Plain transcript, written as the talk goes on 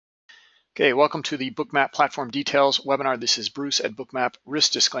Okay, welcome to the Bookmap Platform Details webinar. This is Bruce at Bookmap.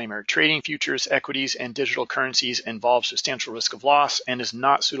 Risk disclaimer: trading futures, equities, and digital currencies involves substantial risk of loss and is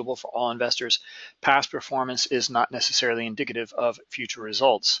not suitable for all investors. Past performance is not necessarily indicative of future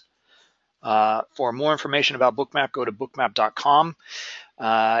results. For more information about Bookmap, go to bookmap.com,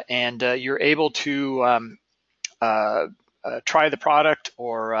 and you're able to try the product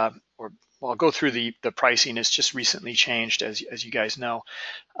or well, I'll go through the pricing. It's just recently changed, as you guys know.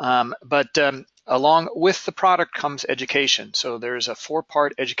 But along with the product comes education. So there's a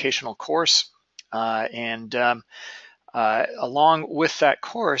 4-part educational course, and along with that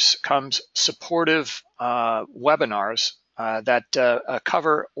course comes supportive webinars that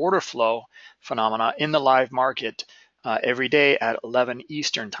cover order flow phenomena in the live market every day at 11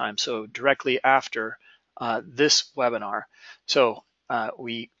 Eastern time, so directly after this webinar. So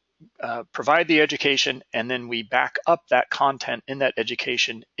we provide the education, and then we back up that content in that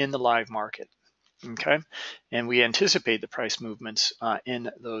education in the live market. Okay, and we anticipate the price movements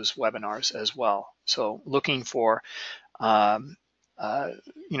in those webinars as well. So looking for order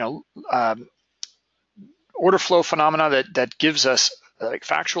flow phenomena that gives us like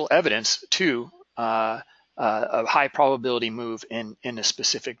factual evidence to a high probability move in a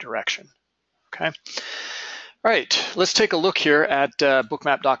specific direction. Okay. All right, let's take a look here at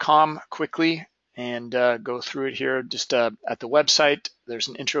bookmap.com quickly and go through it here. Just at the website, there's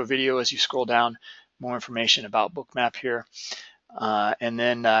an intro video as you scroll down, more information about Bookmap here. And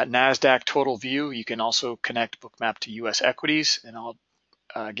then NASDAQ total view. You can also connect Bookmap to US equities, and I'll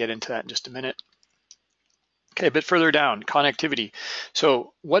get into that in just a minute. Okay, a bit further down, connectivity.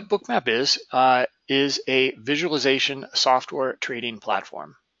 So what Bookmap is a visualization software trading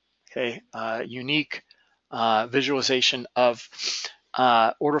platform. Okay, unique visualization of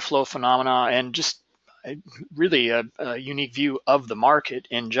order flow phenomena and just really a unique view of the market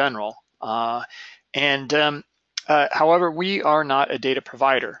in general. However, we are not a data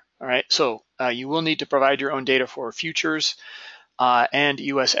provider. All right, so you will need to provide your own data for futures and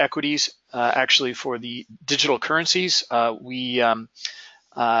US equities. Actually, for the digital currencies, we're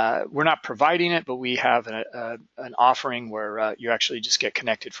not providing it, but we have an offering where you actually just get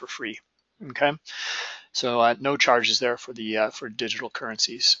connected for free. Okay. So no charges there for the for digital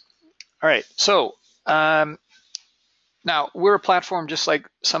currencies. All right, so now we're a platform just like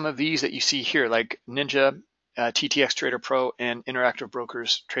some of these that you see here, like Ninja, TTX Trader Pro, and Interactive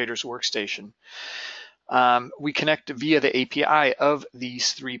Brokers Traders Workstation. We connect via the API of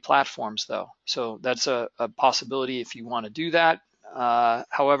these 3 platforms, though. So that's a possibility if you want to do that.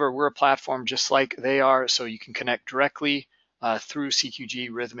 However, we're a platform just like they are, so you can connect directly through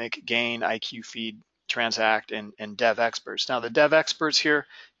CQG, Rhythmic, Gain, IQ Feed, Transact, and Dev Experts. Now the Dev Experts here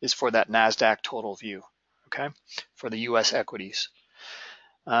is for that NASDAQ total view, okay, for the US equities.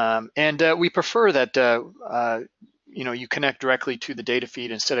 We prefer that you connect directly to the data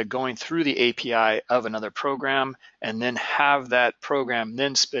feed instead of going through the API of another program and then have that program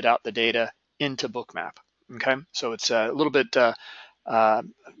then spit out the data into Bookmap. Okay, so it's a little bit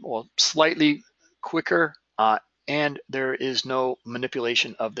well, slightly quicker, and there is no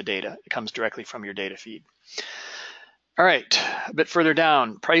manipulation of the data. It comes directly from your data feed. All right, a bit further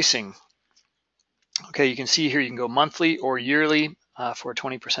down, pricing. Okay, you can see here you can go monthly or yearly for a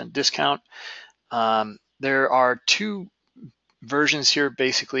 20% discount. There are 2 versions here,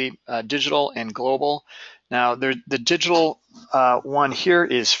 basically, digital and global. Now, the digital one here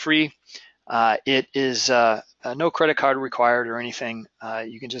is free. It is no credit card required or anything.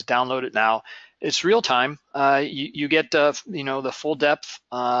 You can just download it now. It's real time. You get the full depth,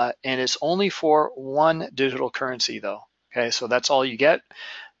 and it's only for 1 digital currency though. Okay, so that's all you get,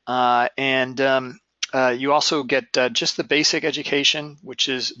 you also get just the basic education, which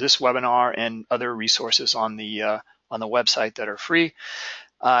is this webinar and other resources on the website that are free,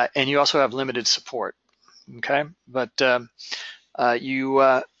 and you also have limited support. Okay, but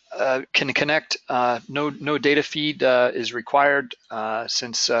you can connect. No data feed is required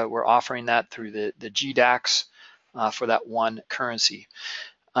since we're offering that through the GDAX for that 1 currency.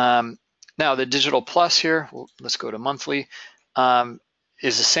 Now the Digital Plus here, let's go to monthly,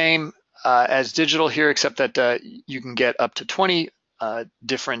 is the same as digital here, except that you can get up to 20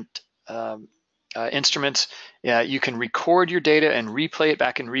 different instruments. You can record your data and replay it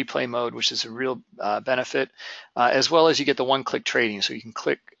back in replay mode, which is a real benefit, as well as you get the one-click trading. So you can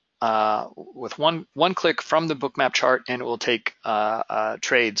click with one click from the Bookmap chart, and it will take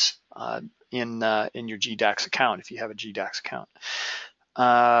trades in your GDAX account if you have a GDAX account.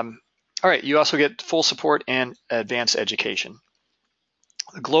 All right, you also get full support and advanced education.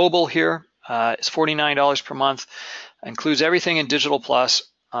 The global here is $49 per month, includes everything in Digital Plus,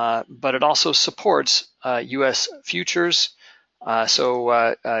 but it also supports US futures,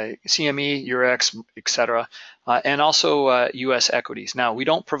 CME, Eurex, etc., and also US equities. Now, we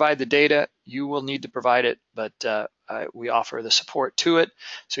don't provide the data. You will need to provide it, but we offer the support to it,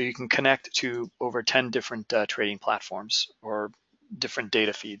 so you can connect to over 10 different trading platforms or different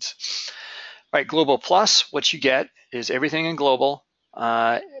data feeds. All right, Global Plus, what you get is everything in global,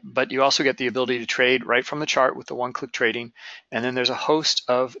 but you also get the ability to trade right from the chart with the one-click trading, and then there's a host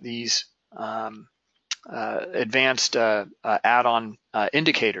of these advanced add-on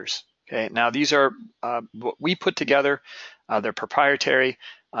indicators. Okay, now these are what we put together. They're proprietary,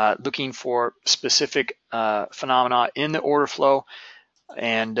 looking for specific phenomena in the order flow,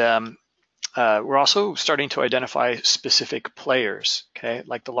 and we're also starting to identify specific players. Okay,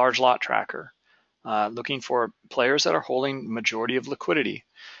 like the large lot tracker, looking for players that are holding majority of liquidity,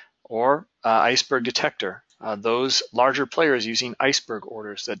 or iceberg detector. Those larger players using iceberg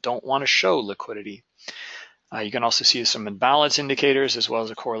orders that don't want to show liquidity. You can also see some imbalance indicators as well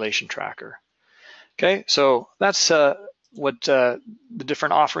as a correlation tracker. Okay, so that's what the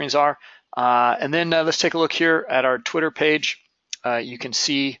different offerings are. And then let's take a look here at our Twitter page. You can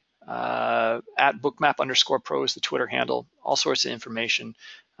see at bookmap_pro is the Twitter handle, all sorts of information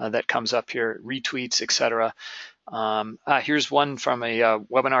that comes up here, retweets, etc. Here's one from a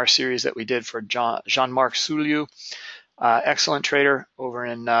webinar series that we did for Jean-Marc Soulieu, excellent trader over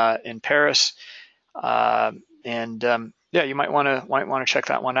in Paris. Yeah, you might want to check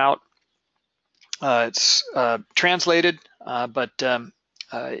that one out. It's translated, but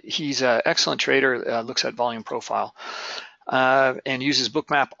he's an excellent trader. Looks at volume profile and uses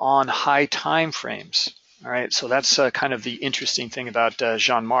Bookmap on high time frames. All right, so that's kind of the interesting thing about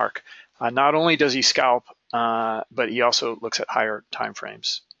Jean-Marc. Not only does he scalp, but he also looks at higher time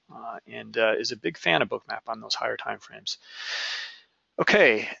frames and is a big fan of Bookmap on those higher time frames.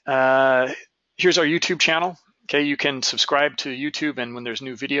 Okay. Here's our YouTube channel. Okay, you can subscribe to YouTube, and when there's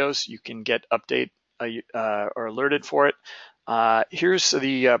new videos, you can get update or alerted for it. Here's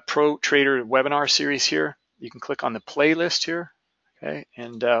the Pro Trader webinar series here. You can click on the playlist here, okay,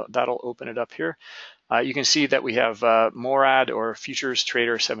 and that'll open it up here. You can see that we have Morad or Futures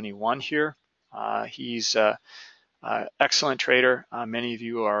Trader 71 here. He's excellent trader. Many of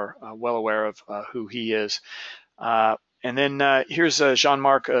you are well aware of who he is. And then here's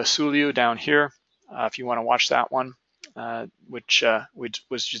Jean-Marc Soulieu down here, if you want to watch that one, which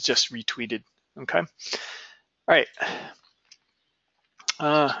was just retweeted. Okay. All right.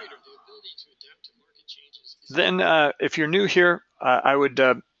 Then if you're new here, I would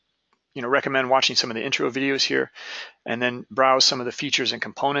recommend watching some of the intro videos here, and then browse some of the features and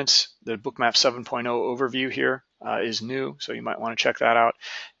components. The Bookmap 7.0 overview here is new, so you might want to check that out.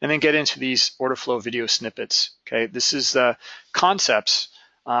 And then get into these order flow video snippets. Okay, this is the concepts,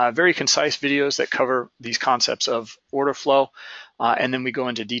 very concise videos that cover these concepts of order flow, and then we go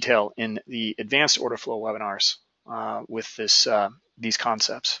into detail in the advanced order flow webinars with these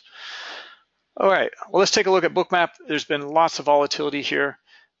concepts. All right, well, let's take a look at Bookmap. There's been lots of volatility here.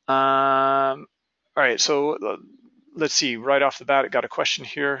 All right, so let's see, right off the bat, I got a question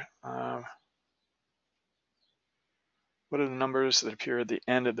here. What are the numbers that appear at the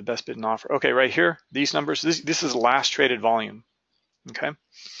end of the best bid and offer? Okay, right here, these numbers, this is last traded volume, okay?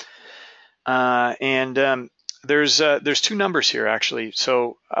 There's two numbers here actually.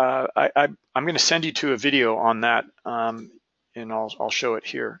 So I'm gonna send you to a video on that, and I'll show it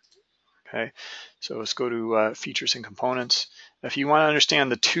here, okay? So let's go to features and components. If you want to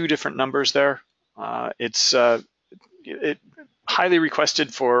understand the two different numbers there, it's highly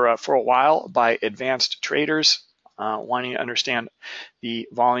requested for a while by advanced traders wanting to understand the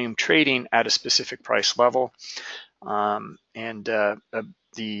volume trading at a specific price level and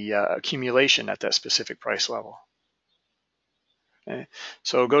the accumulation at that specific price level. Okay,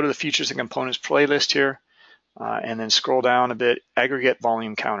 so go to the features and components playlist here, and then scroll down a bit. Aggregate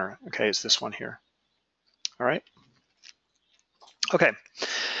volume counter. Okay, it's this one here. All right. Okay.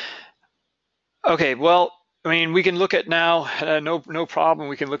 Okay. Well, I mean, we can look at now. No problem.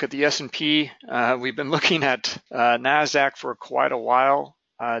 We can look at the S&P. We've been looking at Nasdaq for quite a while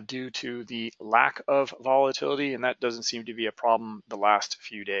due to the lack of volatility, and that doesn't seem to be a problem the last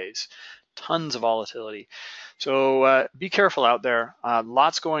few days. Tons of volatility. So be careful out there.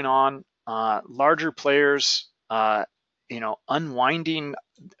 Lots going on. Larger players, unwinding.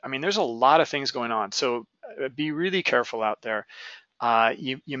 I mean, there's a lot of things going on. So be really careful out there.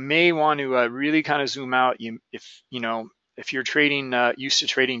 You may want to really kind of zoom out. If you're trading used to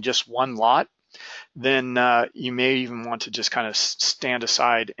trading just one lot, then you may even want to just kind of stand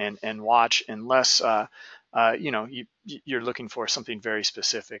aside and watch, unless you're looking for something very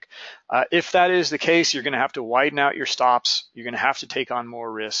specific. If that is the case, you're going to have to widen out your stops. You're going to have to take on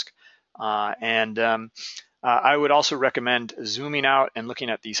more risk. I would also recommend zooming out and looking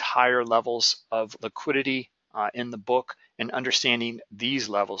at these higher levels of liquidity in the book and understanding these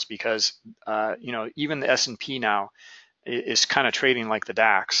levels, because even the S&P now is kind of trading like the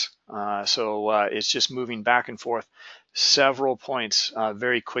DAX. So it's just moving back and forth several points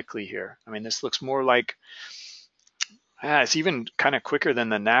very quickly here. I mean, this looks more like, it's even kind of quicker than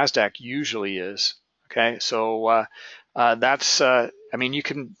the NASDAQ usually is. Okay, so that's, I mean, you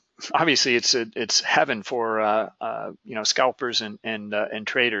can, obviously it's heaven for scalpers and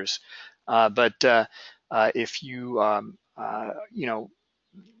traders, but if you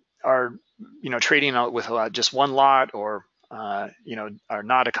are trading with just one lot, or are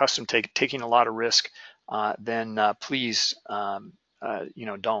not accustomed to taking a lot of risk, then please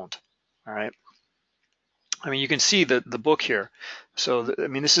don't. All right. I mean, you can see the book here. So I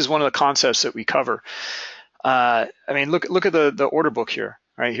mean, this is one of the concepts that we cover. I mean, look at the order book here.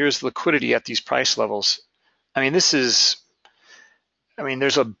 Right, here's liquidity at these price levels. I mean, there's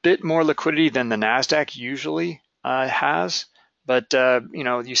a bit more liquidity than the NASDAQ usually has, but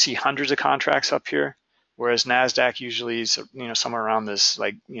you see hundreds of contracts up here, whereas NASDAQ usually is somewhere around this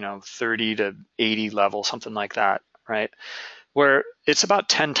 30 to 80 level, something like that, right? Where it's about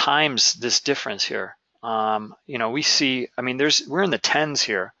 10 times this difference here. We see, I mean, we're in the tens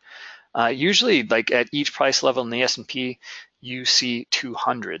here. Usually, like at each price level in the S&P, you see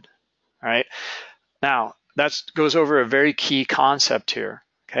 200. All right. Now that goes over a very key concept here,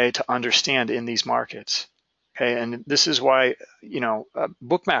 okay, to understand in these markets. Okay, and this is why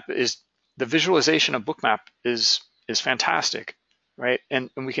Bookmap is, the visualization of Bookmap is fantastic, right? And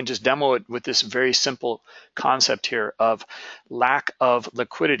we can just demo it with this very simple concept here of lack of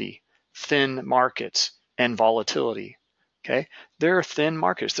liquidity, thin markets, and volatility. Okay, there are thin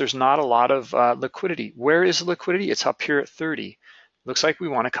markets. There's not a lot of liquidity. Where is the liquidity? It's up here at 30. Looks like we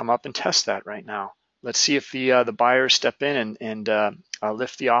want to come up and test that right now. Let's see if the buyers step in and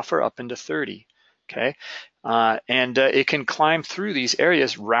lift the offer up into 30. Okay, and it can climb through these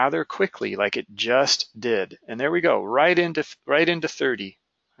areas rather quickly, like it just did. And there we go, right into 30.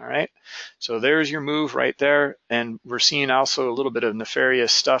 All right, so there's your move right there. And we're seeing also a little bit of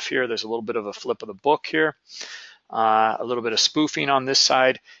nefarious stuff here. There's a little bit of a flip of the book here. A little bit of spoofing on this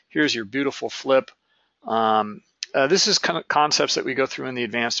side. Here's your beautiful flip. This is kind of concepts that we go through in the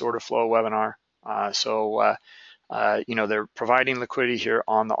advanced order flow webinar. They're providing liquidity here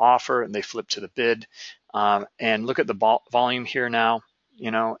on the offer, and they flip to the bid. And look at the volume here now.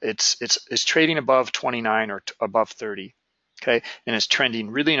 It's trading above 29 or above 30. Okay, and it's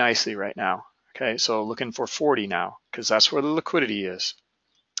trending really nicely right now. Okay, so looking for 40 now, because that's where the liquidity is.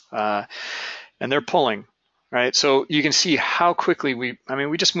 And they're pulling. Right, so you can see how quickly we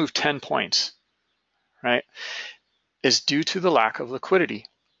just moved 10 points, right? Is due to the lack of liquidity.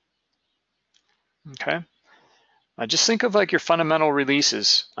 Okay, just think of like your fundamental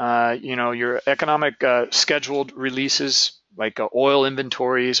releases, your economic scheduled releases, like oil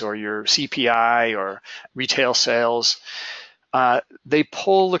inventories or your CPI or retail sales. They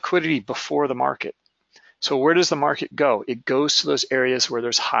pull liquidity before the market. So where does the market go? It goes to those areas where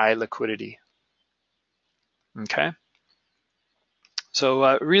there's high liquidity. Okay,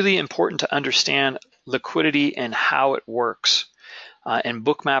 so really important to understand liquidity and how it works, and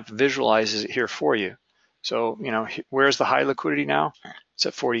Bookmap visualizes it here for you. So where's the high liquidity now? It's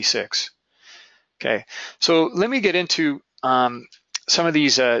at 46. Okay, so let me get into some of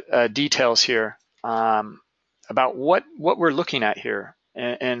these details here about what we're looking at here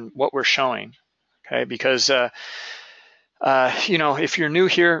and what we're showing. Okay, because if you're new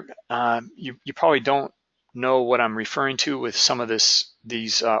here, you probably don't know what I'm referring to with some of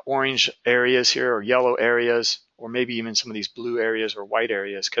these orange areas here, or yellow areas, or maybe even some of these blue areas or white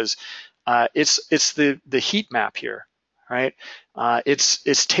areas, because it's the heat map here, right?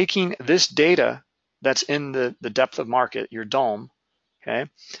 It's taking this data that's in the depth of market, your dome, okay,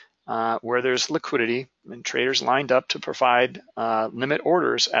 where there's liquidity and traders lined up to provide limit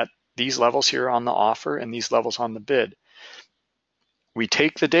orders at these levels here on the offer and these levels on the bid. We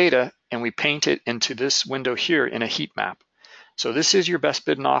take the data and we paint it into this window here in a heat map. So this is your best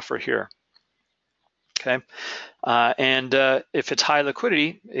bid and offer here. Okay, and if it's high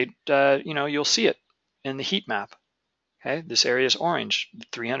liquidity, you'll see it in the heat map. Okay, this area is orange,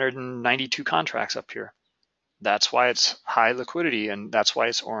 392 contracts up here. That's why it's high liquidity, and that's why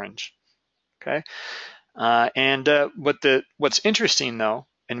it's orange. Okay, what's interesting though,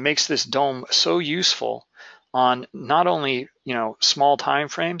 and makes this dome so useful on not only small time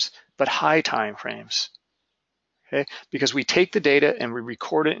frames but high time frames. okay? Because we take the data and we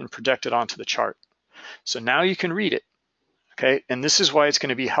record it and project it onto the chart. So now you can read it, okay? And this is why it's going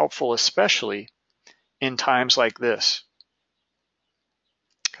to be helpful, especially in times like this.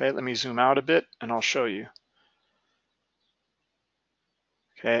 Okay, let me zoom out a bit and I'll show you.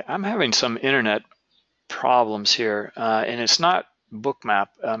 Okay, I'm having some internet problems here, and it's not Bookmap.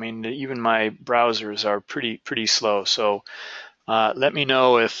 I mean, even my browsers are pretty slow. So let me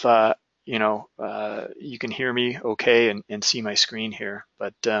know if you can hear me okay and see my screen here.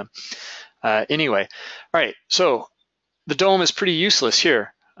 But anyway, all right. So the DOM is pretty useless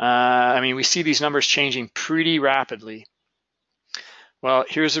here. I mean, we see these numbers changing pretty rapidly. Well,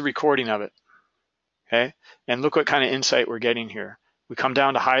 here's a recording of it. Okay, and look what kind of insight we're getting here. We come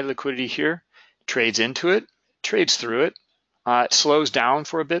down to high liquidity here, trades into it, trades through it. It slows down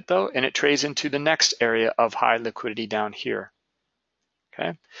for a bit though, and it trades into the next area of high liquidity down here.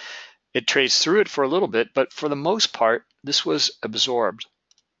 Okay, it trades through it for a little bit, but for the most part, this was absorbed.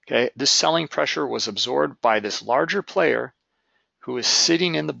 Okay, this selling pressure was absorbed by this larger player who is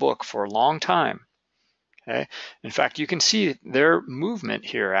sitting in the book for a long time. Okay, in fact, you can see their movement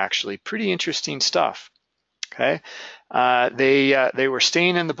here actually, pretty interesting stuff. Okay, they were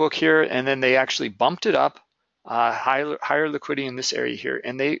staying in the book here, and then they actually bumped it up, higher liquidity in this area here,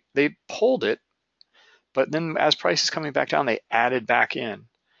 and they pulled it, but then as price is coming back down, they added back in.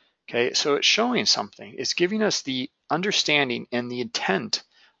 Okay, so it's showing something. It's giving us the understanding and the intent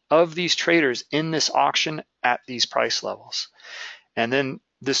of these traders in this auction at these price levels. And then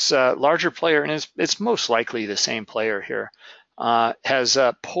this larger player, and it's most likely the same player here, has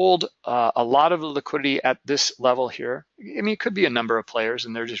pulled a lot of the liquidity at this level here. I mean, it could be a number of players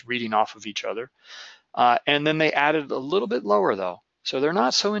and they're just reading off of each other. And then they added a little bit lower though. So they're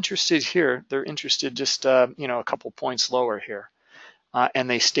not so interested here. They're interested just, a couple points lower here. And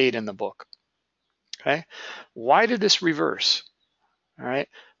they stayed in the book, okay? Why did this reverse? All right,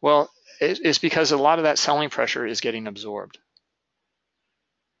 well, it's because a lot of that selling pressure is getting absorbed.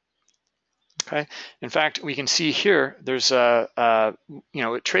 Okay, in fact, we can see here, there's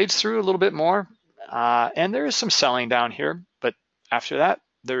it trades through a little bit more, and there is some selling down here, but after that,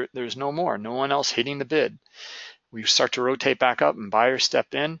 there's no more, no one else hitting the bid. We start to rotate back up and buyers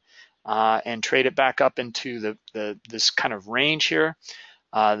step in and trade it back up into this kind of range here.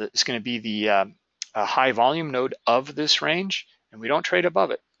 That's going to be the high volume node of this range, and we don't trade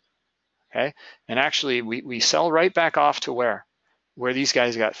above it. Okay, and actually we sell right back off to where these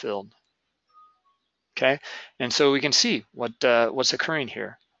guys got filled. Okay, and so we can see what's occurring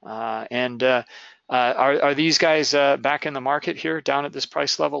here. Are these guys back in the market here down at this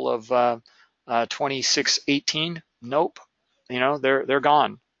price level of 26.18? Nope. They're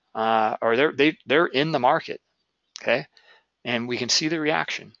gone, or they're in the market. Okay, and we can see the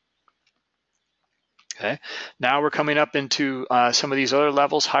reaction. Okay, now we're coming up into some of these other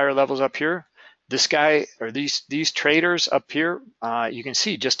levels, higher levels up here. This guy or these traders up here, you can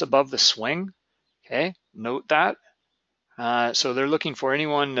see just above the swing. Okay, note that. So they're looking for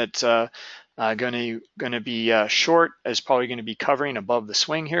anyone that's going to be short is probably going to be covering above the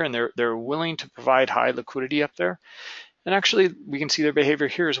swing here, and they're willing to provide high liquidity up there. And actually, we can see their behavior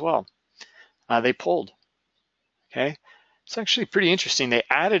here as well. They pulled. Okay, it's actually pretty interesting. They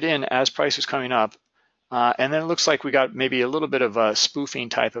added in as price was coming up, and then it looks like we got maybe a little bit of a spoofing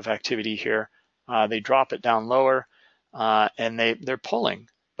type of activity here. They drop it down lower, and they're pulling,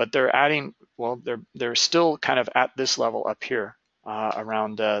 but they're adding. Well, they're still kind of at this level up here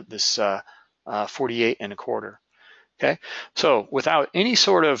around this 48 and a quarter. Okay, so without any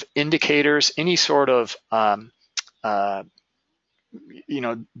sort of indicators, any sort of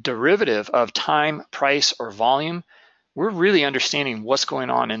derivative of time, price, or volume, we're really understanding what's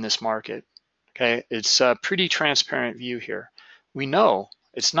going on in this market. Okay, it's a pretty transparent view here. We know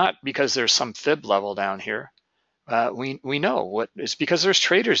it's not because there's some fib level down here. We know what it's because there's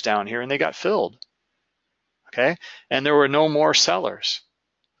traders down here and they got filled. Okay, and there were no more sellers.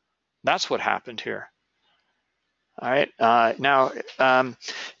 That's what happened here. All right, now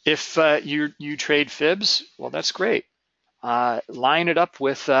if you trade fibs, well, that's great. Line it up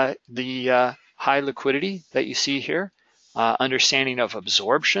with the high liquidity that you see here, understanding of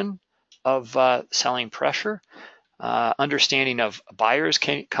absorption of selling pressure, understanding of buyers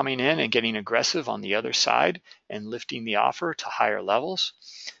coming in and getting aggressive on the other side and lifting the offer to higher levels,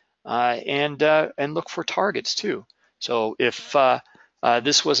 and look for targets too. So if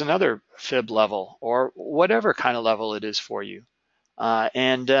this was another fib level or whatever kind of level it is for you,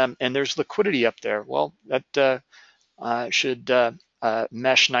 and there's liquidity up there, well, that should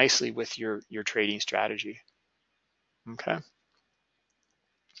mesh nicely with your trading strategy. Okay.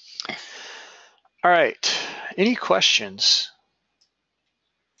 All right. Any questions?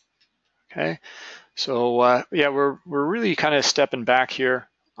 Okay, so yeah, we're really kind of stepping back here.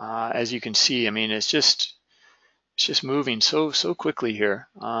 As you can see, I mean, it's just moving so quickly here,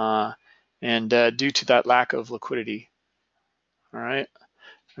 and due to that lack of liquidity. All right,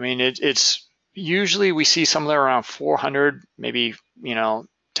 I mean, it's usually we see somewhere around 400, maybe to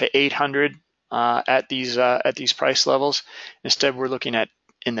 800 at these price levels. Instead, we're looking at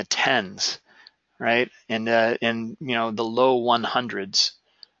in the tens, right, and the low 100s.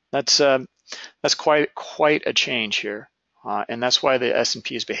 That's quite a change here, and that's why the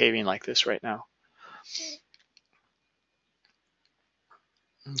S&P is behaving like this right now.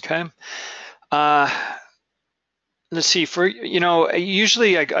 Okay. Let's see. For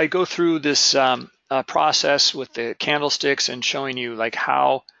usually I go through this process with the candlesticks and showing you like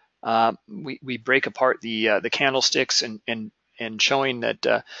how we break apart the candlesticks and showing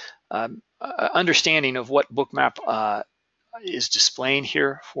that understanding of what Bookmap is displaying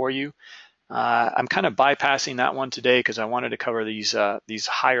here for you. I'm kind of bypassing that one today because I wanted to cover these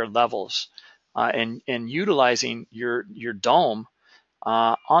higher levels and utilizing your dome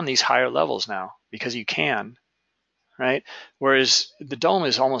on these higher levels now, because you can, right? Whereas the dome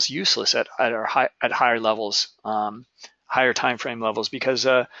is almost useless at higher levels, higher time frame levels, because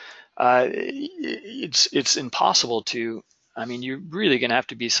it's impossible to. I mean, you're really going to have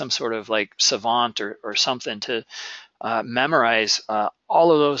to be some sort of like savant or something to memorize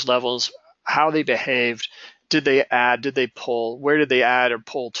all of those levels, how they behaved, did they add, did they pull, where did they add or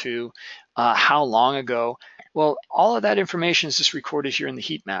pull to, how long ago. Well, all of that information is just recorded here in the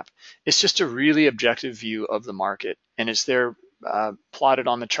heat map. It's just a really objective view of the market, and it's there plotted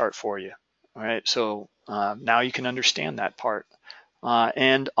on the chart for you. All right, so now you can understand that part,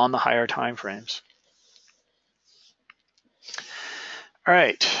 and on the higher time frames. All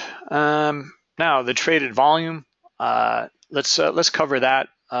right, now the traded volume. Let's cover that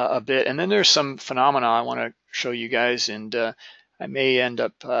a bit, and then there's some phenomena I want to show you guys, and I may end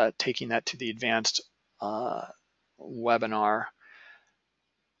up taking that to the advanced webinar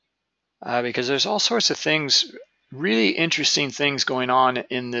because there's all sorts of things, really interesting things going on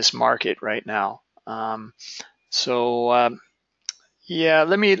in this market right now. Yeah,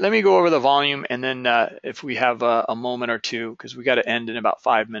 let me go over the volume, and then if we have a moment or two, because we got to end in about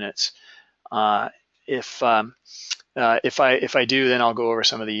 5 minutes. If I do, then I'll go over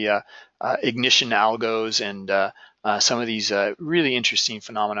some of the ignition algos and some of these really interesting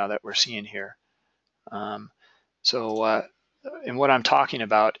phenomena that we're seeing here. And what I'm talking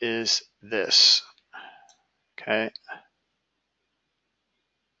about is this. Okay,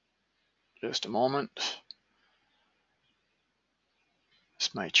 just a moment.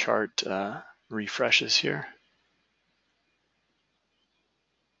 As my chart refreshes here.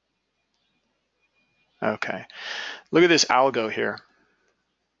 Okay, look at this algo here.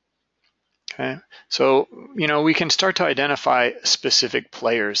 Okay, so we can start to identify specific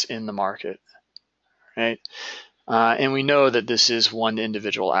players in the market, right? And we know that this is one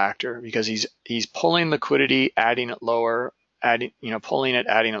individual actor because he's pulling liquidity, adding it lower, pulling it,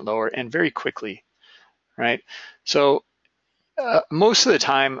 adding it lower, and very quickly, right? So most of the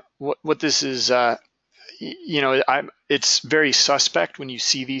time, what this is, it's very suspect when you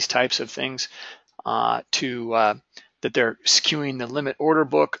see these types of things that they're skewing the limit order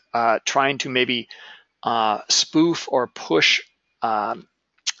book, trying to maybe spoof or push,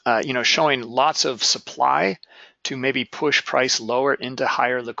 showing lots of supply to maybe push price lower into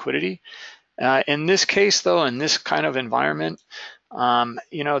higher liquidity. In this case, though, in this kind of environment,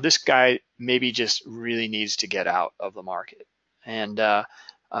 this guy maybe just really needs to get out of the market. And,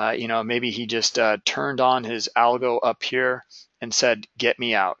 maybe he just turned on his algo up here and said, get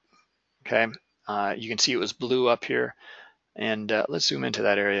me out. Okay. You can see it was blue up here. And let's zoom into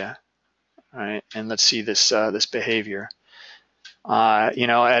that area. All right. And let's see this this behavior.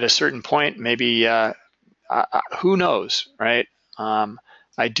 At a certain point, maybe who knows, right?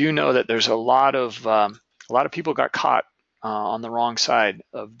 I do know that there's a lot of people got caught on the wrong side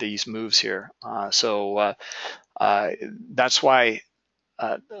of these moves here. So that's why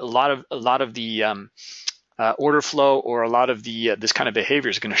a lot of the order flow or a lot of the this kind of behavior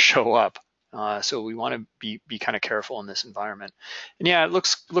is going to show up. So we want to be kind of careful in this environment. And yeah, it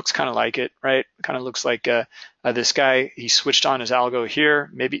looks kind of like it, right? It kind of looks like this guy, he switched on his algo here.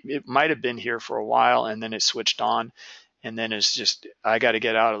 Maybe it might have been here for a while and then it switched on, and then it's just, I got to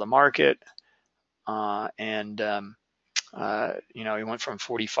get out of the market. He went from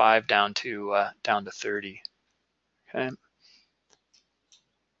 45 down to 30. Okay.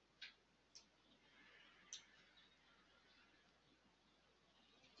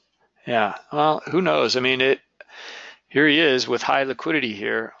 Yeah, well, who knows? I mean, here he is with high liquidity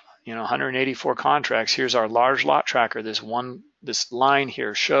here, 184 contracts. Here's our large lot tracker. This line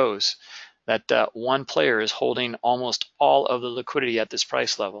here shows that one player is holding almost all of the liquidity at this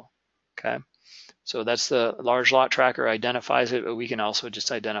price level. Okay, so that's the large lot tracker identifies it, but we can also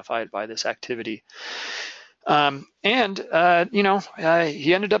just identify it by this activity. He ended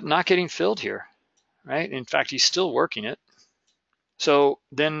up not getting filled here, right? In fact, he's still working it. So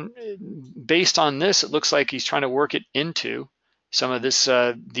then based on this, it looks like he's trying to work it into some of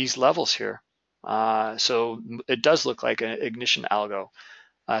these levels here. So it does look like an ignition algo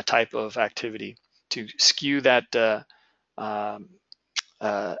type of activity to skew that, the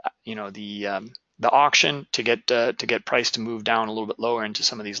auction to get price to move down a little bit lower into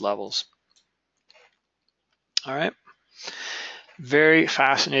some of these levels. All right. Very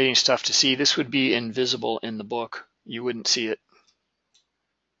fascinating stuff to see. This would be invisible in the book. You wouldn't see it.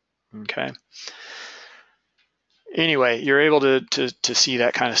 Okay. Anyway, you're able to see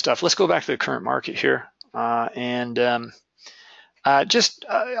that kind of stuff. Let's go back to the current market here, I'll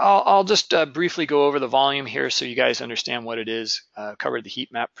just briefly go over the volume here so you guys understand what it is. Covered the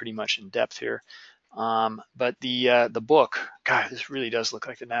heat map pretty much in depth here, but the book, God, this really does look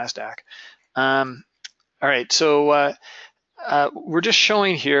like the Nasdaq. All right, so we're just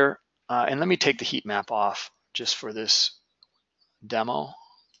showing here, and let me take the heat map off just for this demo.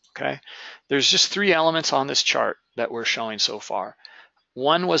 Okay, there's just 3 elements on this chart that we're showing so far.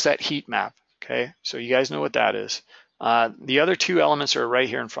 One was that heat map. Okay, so you guys know what that is. The other 2 elements are right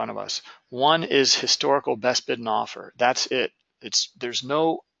here in front of us. One is historical best bid and offer. That's it. There's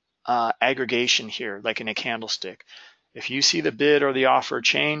no aggregation here like in a candlestick. If you see the bid or the offer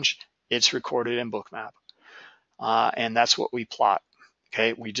change, it's recorded in Bookmap, and that's what we plot.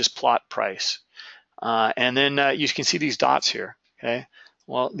 Okay, we just plot price, and then you can see these dots here. Okay,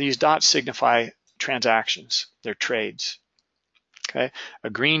 well, these dots signify transactions. They're trades. Okay, a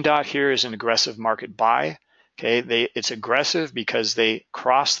green dot here is an aggressive market buy. Okay, it's aggressive because they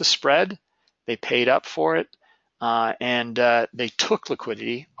crossed the spread, they paid up for it, and they took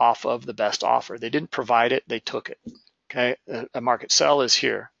liquidity off of the best offer. They didn't provide it, they took it. Okay, a market sell is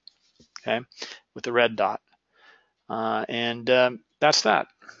here. Okay, with the red dot, and that's that.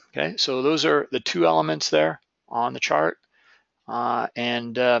 Okay, so those are the 2 elements there on the chart,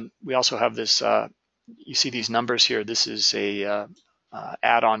 and we also have this. You see these numbers here. This is a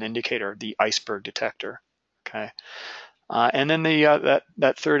add-on indicator, the iceberg detector. Okay, and then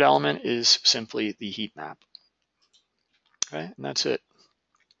that third element is simply the heat map. Okay, and that's it.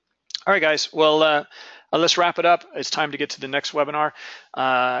 All right, guys. Well, let's wrap it up. It's time to get to the next webinar.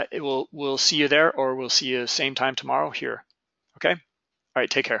 We'll see you there, or we'll see you same time tomorrow here. Okay. All right.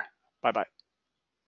 Take care. Bye-bye.